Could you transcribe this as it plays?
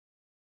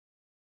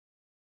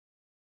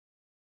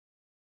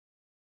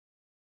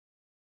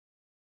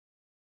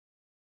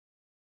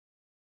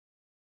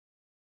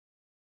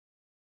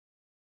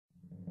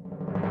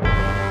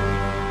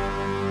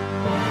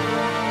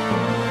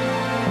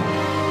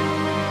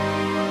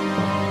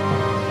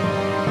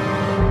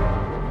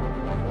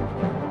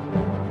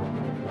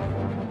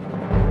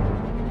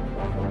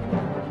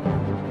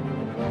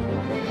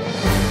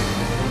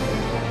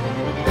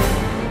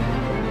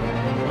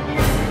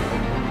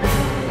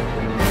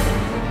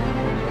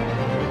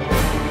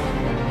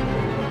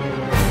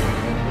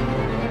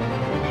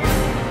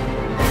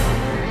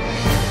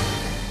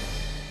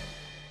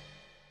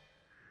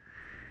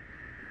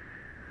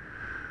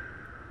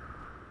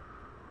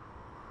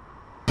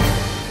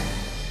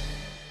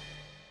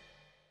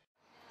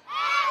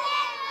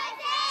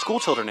School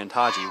children in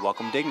Taji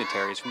welcomed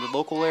dignitaries from the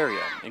local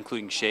area,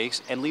 including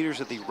sheikhs and leaders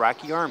of the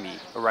Iraqi Army,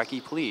 Iraqi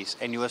police,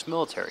 and U.S.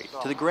 military,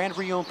 to the grand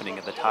reopening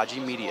of the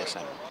Taji Media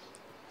Center.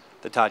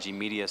 The Taji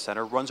Media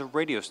Center runs a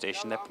radio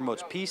station that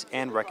promotes peace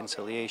and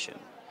reconciliation.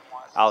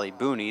 Ali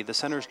Booni, the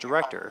center's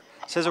director,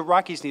 says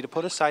Iraqis need to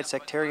put aside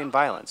sectarian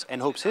violence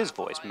and hopes his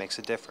voice makes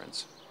a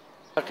difference.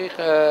 Now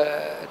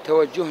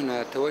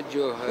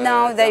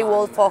they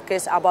will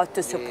focus about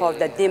to support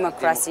the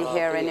democracy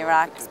here in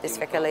Iraq,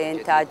 specifically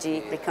in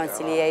Taji,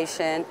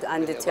 reconciliation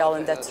and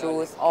telling the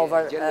truth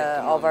over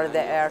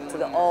the air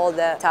to all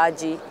the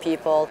Taji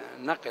people.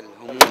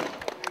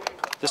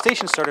 The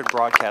station started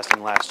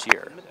broadcasting last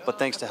year, but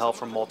thanks to help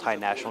from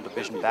Multinational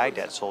Division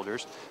Baghdad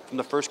soldiers from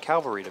the 1st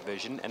Cavalry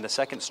Division and the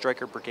 2nd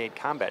Stryker Brigade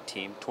Combat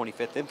Team,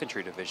 25th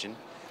Infantry Division,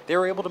 they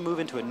were able to move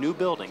into a new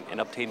building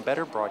and obtain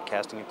better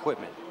broadcasting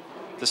equipment.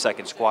 The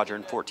 2nd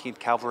Squadron 14th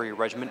Cavalry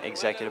Regiment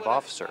Executive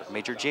Officer,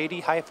 Major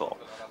J.D. Heifel,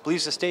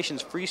 believes the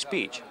station's free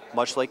speech,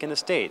 much like in the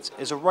States,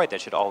 is a right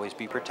that should always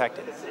be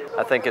protected.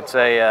 I think it's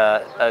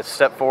a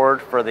step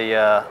forward for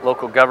the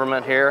local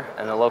government here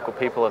and the local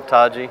people of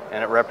Taji,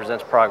 and it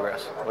represents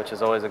progress, which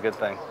is always a good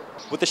thing.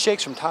 With the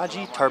sheikhs from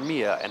Taji,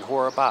 Tarmiya, and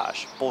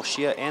Horabash, both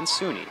Shia and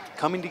Sunni,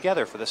 coming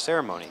together for the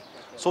ceremony,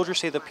 soldiers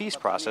say the peace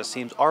process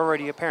seems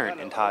already apparent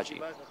in Taji.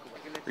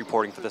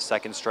 Reporting for the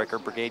 2nd Stryker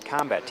Brigade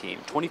Combat Team,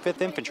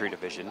 25th Infantry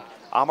Division,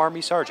 I'm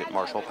Army Sergeant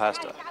Marshall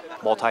Pesta,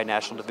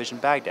 Multinational Division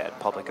Baghdad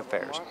Public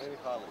Affairs.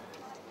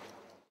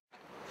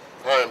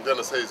 Hi, I'm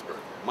Dennis Haysbert.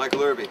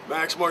 Michael Irby.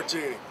 Max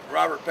Martini.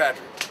 Robert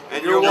Patrick.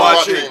 And you're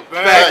watching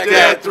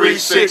Baghdad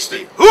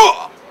 360.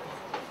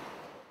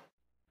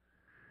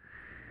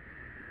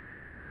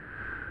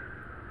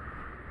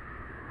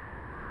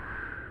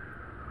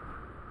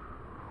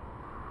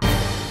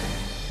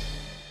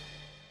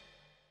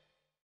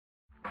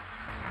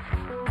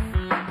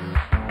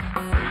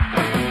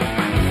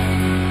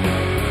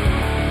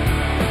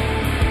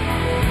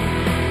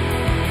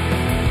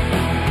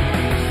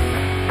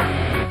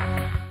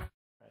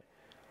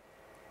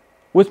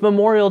 With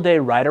Memorial Day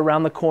right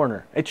around the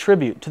corner, a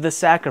tribute to the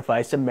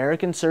sacrifice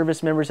American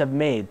service members have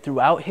made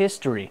throughout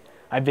history,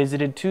 I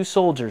visited 2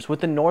 soldiers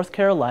with the North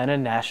Carolina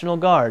National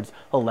Guard's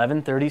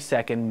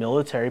 1132nd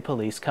Military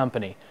Police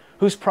Company,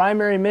 whose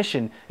primary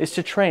mission is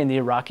to train the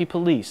Iraqi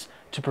police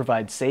to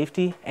provide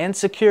safety and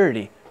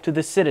security to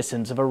the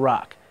citizens of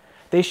Iraq.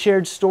 They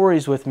shared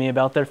stories with me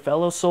about their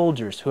fellow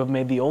soldiers who have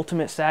made the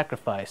ultimate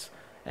sacrifice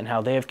and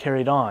how they have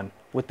carried on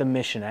with the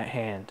mission at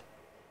hand.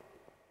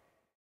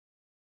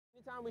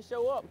 We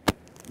show up,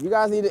 you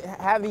guys need to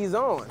have these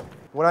on.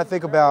 When I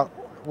think about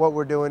what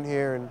we're doing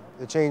here and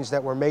the change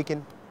that we're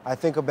making, I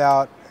think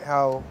about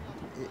how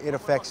it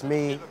affects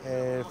me and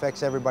it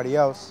affects everybody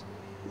else.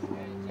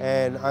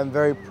 And I'm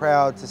very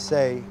proud to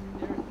say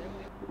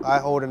I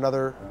hold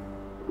another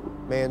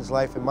man's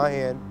life in my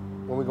hand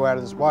when we go out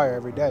of this wire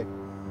every day.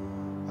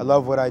 I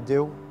love what I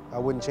do. I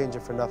wouldn't change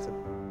it for nothing.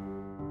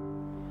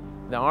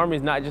 The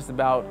Army's not just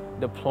about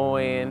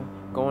deploying,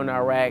 going to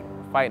Iraq,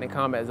 fighting in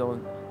combat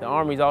zones. The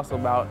Army's also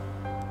about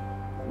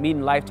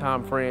meeting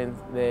lifetime friends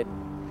that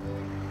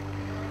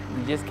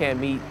you just can't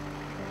meet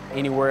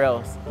anywhere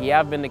else. Yeah,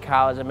 I've been to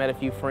college, I met a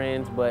few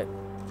friends, but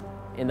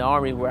in the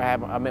Army where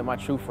I met my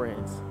true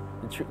friends.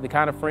 The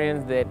kind of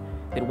friends that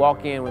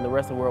walk in when the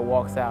rest of the world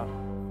walks out.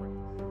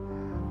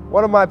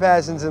 One of my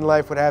passions in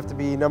life would have to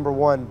be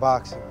 #1,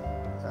 boxing.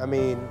 I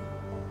mean,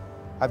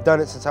 I've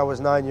done it since I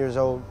was 9 years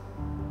old.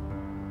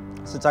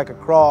 Since I could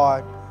crawl,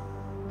 I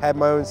had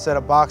my own set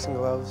of boxing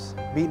gloves,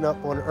 beating up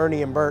on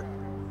Ernie and Bert.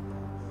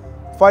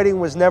 Fighting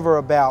was never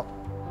about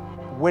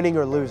winning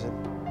or losing.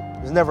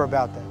 It was never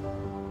about that.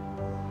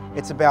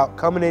 It's about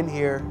coming in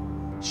here,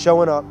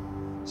 showing up,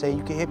 saying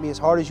you can hit me as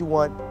hard as you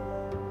want,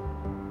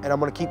 and I'm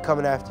gonna keep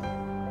coming after you.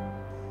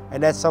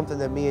 And that's something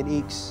that me and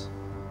Eeks,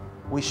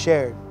 we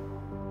shared.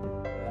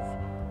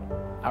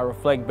 I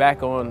reflect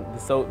back on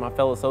my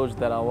fellow soldiers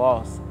that I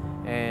lost,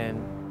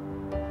 and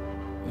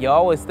you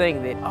always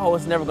think that, oh,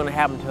 it's never gonna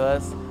happen to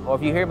us. Or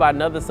if you hear about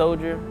another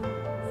soldier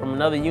from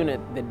another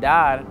unit that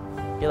died,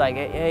 you're like,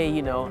 hey,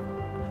 you know,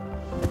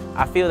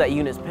 I feel that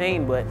unit's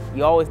pain, but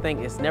you always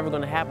think it's never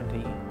gonna happen to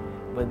you.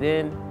 But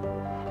then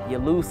you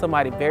lose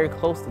somebody very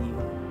close to you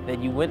that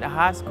you went to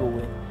high school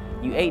with,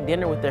 you ate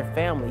dinner with their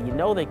family, you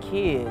know their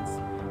kids,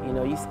 you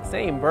know,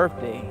 same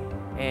birthday,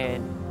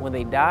 and when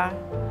they die,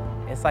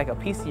 it's like a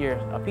piece of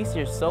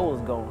your soul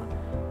is gone.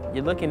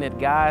 You're looking at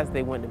guys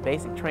they went to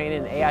basic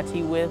training,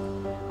 AIT with,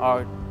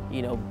 or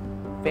you know,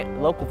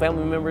 local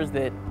family members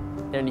that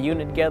they're in the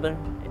unit together.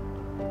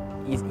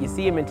 You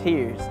see them in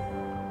tears,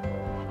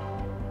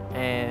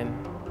 and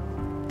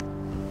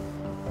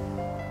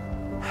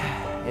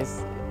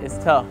it's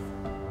tough.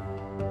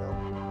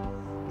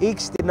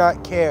 Eeks did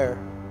not care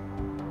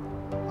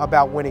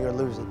about winning or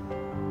losing.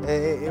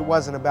 It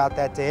wasn't about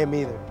that to him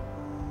either.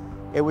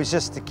 It was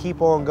just to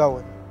keep on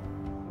going.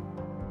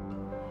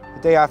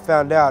 The day I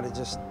found out, it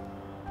just,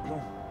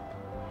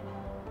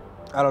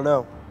 I don't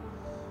know.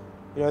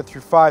 You know,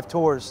 through 5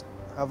 tours,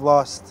 I've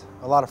lost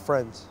a lot of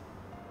friends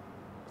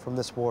from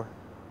this war.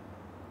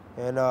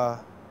 And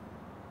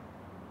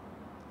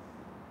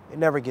it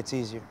never gets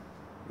easier,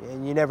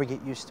 and you never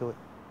get used to it.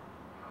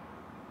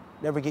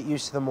 Never get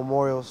used to the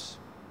memorials.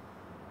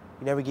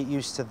 You never get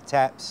used to the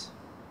taps,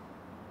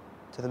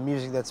 to the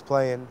music that's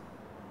playing,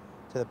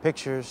 to the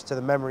pictures, to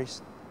the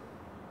memories.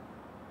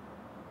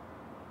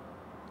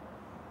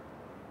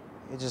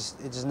 It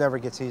just never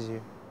gets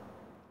easier.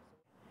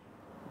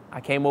 I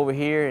came over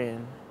here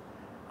and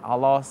I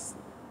lost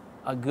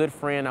a good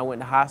friend I went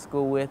to high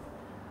school with,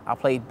 I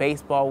played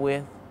baseball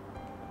with.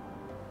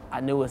 I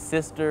knew his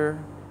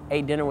sister,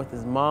 ate dinner with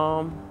his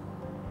mom,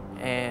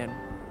 and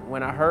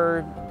when I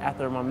heard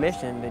after my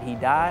mission that he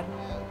died,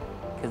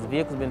 because the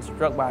vehicle's been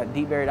struck by a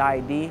deep buried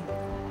IED,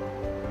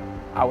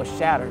 I was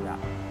shattered.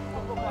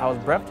 I was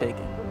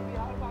breathtaking.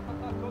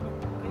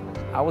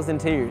 I was in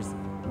tears.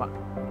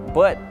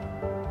 But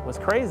what's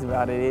crazy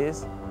about it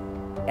is,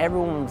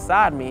 everyone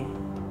beside me,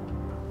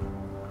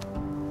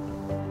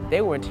 they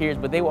were in tears,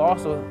 but they were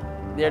also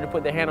there to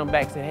put their hand on my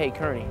back and say, hey,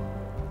 Kearney,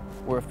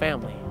 we're a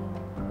family.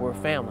 We're a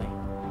family.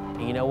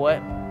 And you know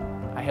what?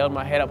 I held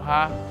my head up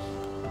high,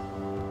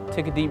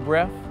 took a deep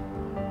breath,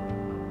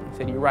 and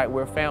said, you're right,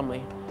 we're a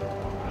family.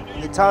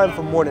 The time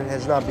for mourning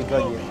has not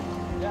begun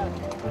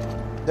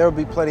yet. There will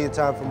be plenty of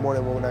time for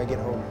mourning when I get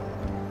home.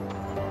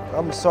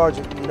 I'm a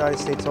sergeant in the United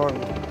States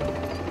Army.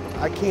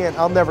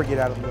 I'll never get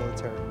out of the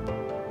military.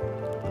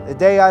 The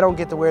day I don't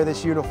get to wear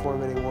this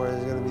uniform anymore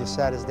is going to be the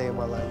saddest day of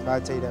my life,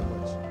 I'll tell you that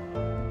much.